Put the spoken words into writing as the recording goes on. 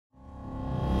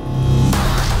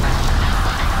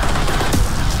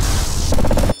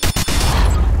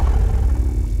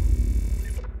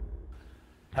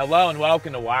Hello and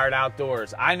welcome to Wired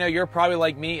Outdoors. I know you're probably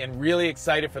like me and really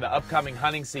excited for the upcoming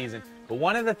hunting season, but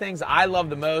one of the things I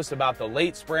love the most about the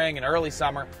late spring and early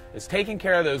summer is taking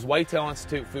care of those Whitetail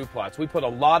Institute food plots. We put a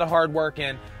lot of hard work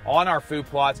in on our food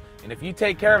plots, and if you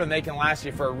take care of them, they can last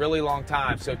you for a really long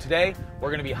time. So today, we're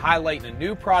going to be highlighting a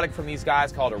new product from these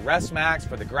guys called Arrest Max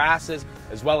for the grasses,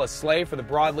 as well as Slay for the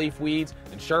broadleaf weeds,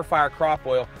 and Surefire crop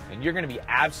oil, and you're going to be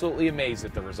absolutely amazed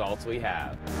at the results we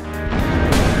have.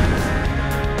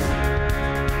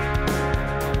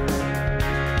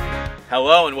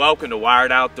 Hello and welcome to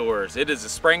Wired Outdoors. It is the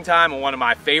springtime and one of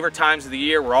my favorite times of the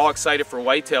year. We're all excited for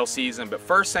whitetail season, but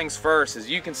first things first, as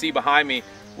you can see behind me,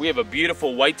 we have a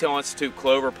beautiful Whitetail Institute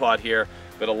clover plot here,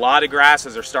 but a lot of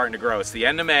grasses are starting to grow. It's the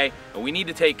end of May, and we need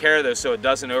to take care of those so it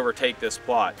doesn't overtake this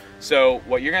plot. So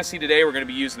what you're gonna see today, we're gonna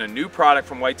be using a new product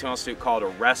from Whitetail Institute called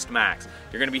Arrest Max.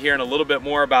 You're gonna be hearing a little bit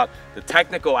more about the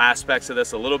technical aspects of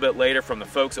this a little bit later from the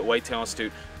folks at Whitetail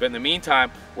Institute, but in the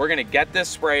meantime, we're gonna get this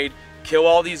sprayed, kill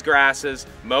all these grasses,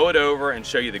 mow it over, and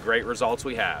show you the great results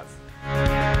we have.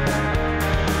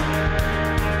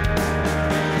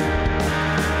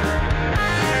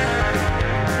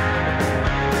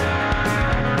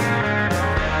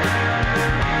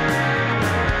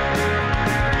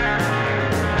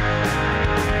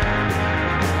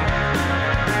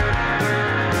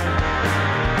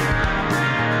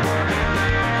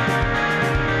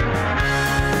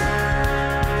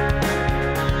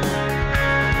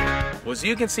 As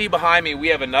you can see behind me, we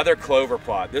have another clover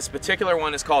plot. This particular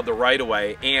one is called the Right of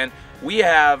Way, and we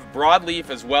have broadleaf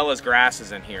as well as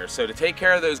grasses in here. So to take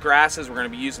care of those grasses, we're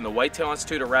going to be using the Whitetail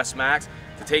Institute Arrest Max.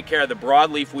 To take care of the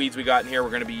broadleaf weeds we got in here,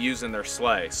 we're going to be using their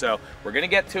Slay. So we're going to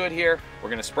get to it here. We're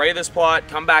going to spray this plot,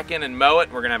 come back in and mow it,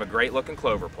 and we're going to have a great looking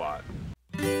clover plot.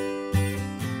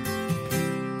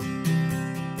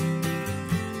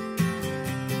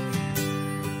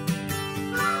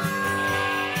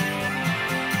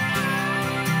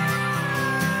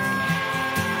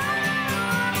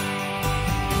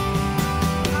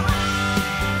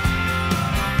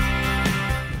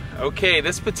 Okay,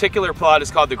 this particular plot is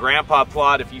called the Grandpa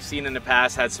plot. If you've seen in the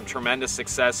past, had some tremendous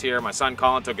success here. My son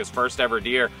Colin took his first ever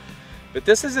deer. But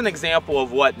this is an example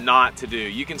of what not to do.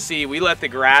 You can see we let the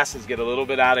grasses get a little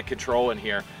bit out of control in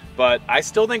here, but I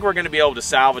still think we're gonna be able to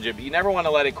salvage it, but you never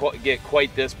wanna let it get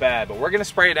quite this bad. But we're gonna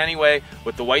spray it anyway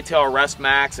with the Whitetail Arrest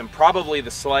Max and probably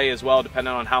the Slay as well,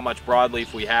 depending on how much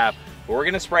broadleaf we have. But we're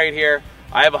gonna spray it here.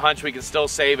 I have a hunch we can still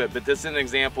save it, but this is an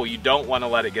example you don't wanna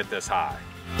let it get this high.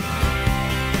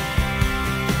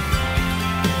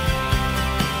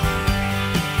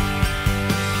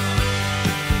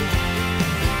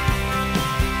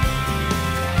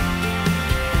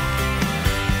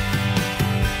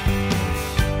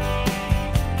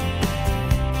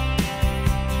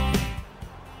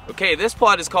 Okay, this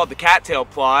plot is called the Cattail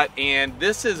plot, and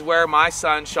this is where my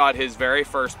son shot his very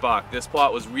first buck. This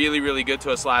plot was really good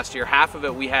to us last year. Half of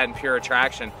it we had in pure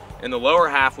attraction, and the lower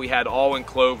half we had all in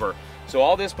clover. So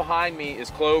all this behind me is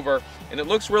clover, and it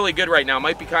looks really good right now. It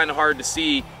might be kind of hard to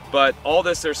see, but all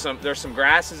this, there's some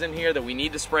grasses in here that we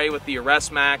need to spray with the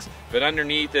Arrest Max, but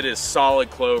underneath it is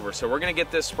solid clover. So we're gonna get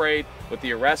this sprayed with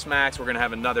the Arrest Max. We're gonna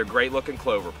have another great looking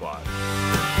clover plot.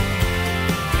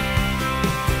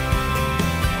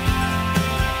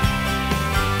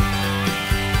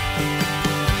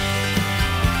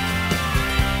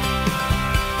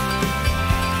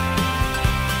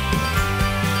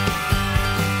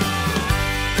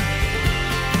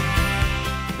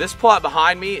 This plot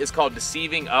behind me is called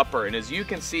Deceiving Upper, and as you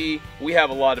can see, we have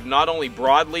a lot of not only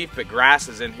broadleaf but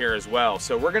grasses in here as well.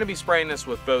 So we're going to be spraying this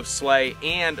with both Slay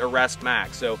and Arrest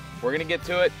Max. So we're going to get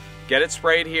to it, get it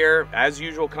sprayed here. As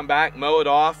usual, come back, mow it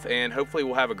off, and hopefully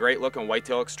we'll have a great looking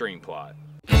Whitetail Extreme plot.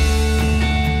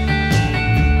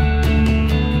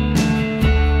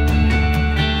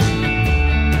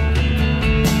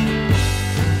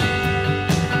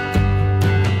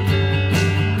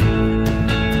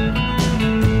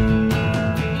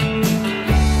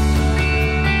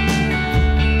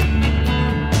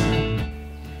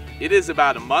 It is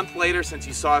about a month later since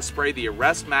you saw us spray the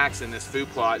Arrest Max in this food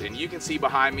plot, and you can see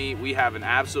behind me we have an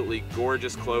absolutely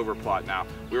gorgeous clover plot now.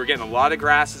 We were getting a lot of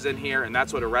grasses in here, and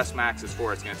that's what Arrest Max is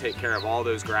for. It's going to take care of all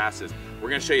those grasses. We're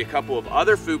going to show you a couple of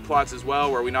other food plots as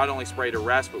well where we not only sprayed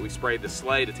Arrest, but we sprayed the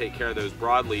Slay to take care of those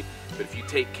broadleaf. But if you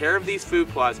take care of these food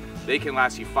plots, they can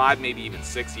last you 5, maybe even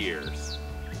 6 years.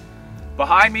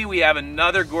 Behind me we have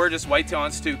another gorgeous Whitetail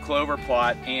Institute clover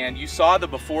plot, and you saw the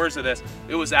befores of this.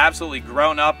 It was absolutely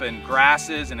grown up in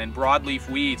grasses and in broadleaf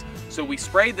weeds. So we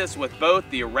sprayed this with both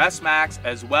the Arrest Max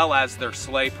as well as their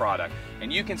Slay product.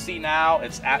 And you can see now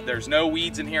there's no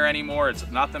weeds in here anymore. It's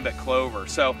nothing but clover.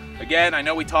 So again, I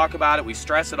know we talk about it, we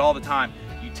stress it all the time.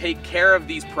 You take care of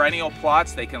these perennial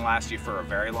plots, they can last you for a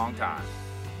very long time.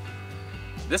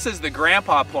 This is the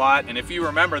grandpa plot, and if you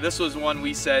remember, this was one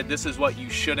we said this is what you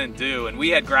shouldn't do. And we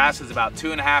had grasses about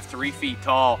 2.5 to 3 feet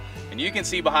tall. And you can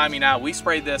see behind me now, we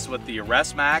sprayed this with the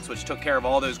Arrest Max, which took care of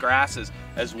all those grasses,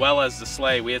 as well as the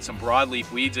Slay. We had some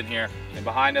broadleaf weeds in here. And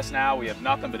behind us now, we have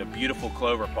nothing but a beautiful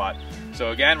clover plot.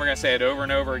 So again, we're gonna say it over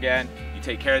and over again. You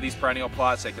take care of these perennial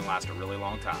plots, they can last a really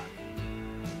long time.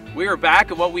 We are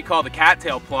back at what we call the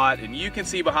cattail plot, and you can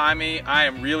see behind me, I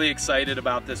am really excited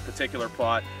about this particular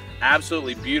plot.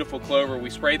 Absolutely beautiful clover. We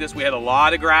sprayed this, we had a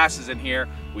lot of grasses in here.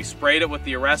 We sprayed it with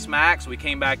the Arrest Max. We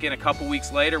came back in a couple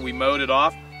weeks later, we mowed it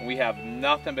off, and we have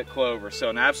nothing but clover.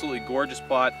 So an absolutely gorgeous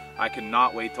plot. I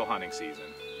cannot wait till hunting season.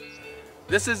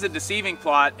 This is a deceiving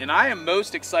plot, and I am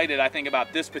most excited, I think,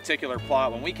 about this particular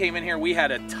plot. When we came in here, we had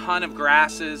a ton of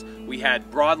grasses. We had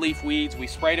broadleaf weeds. We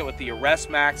sprayed it with the Arrest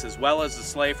Max as well as the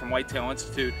Slay from Whitetail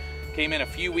Institute. Came in a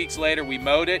few weeks later, we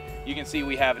mowed it. You can see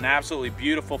we have an absolutely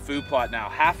beautiful food plot now.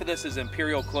 Half of this is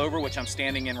Imperial Clover, which I'm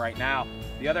standing in right now.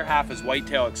 The other half is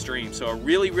Whitetail Extreme. So a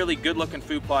really, really good looking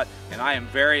food plot, and I am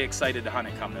very excited to hunt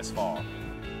it come this fall.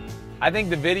 I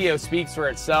think the video speaks for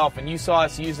itself, and you saw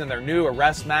us using their new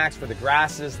Arrest Max for the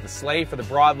grasses, the Slay for the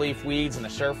broadleaf weeds, and the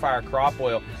Surefire crop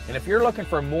oil. And if you're looking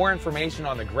for more information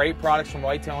on the great products from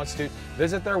Whitetail Institute,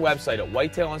 visit their website at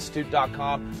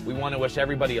whitetailinstitute.com. We want to wish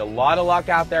everybody a lot of luck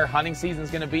out there. Hunting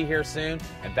season's going to be here soon,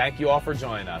 and thank you all for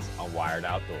joining us on Wired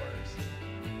Outdoors.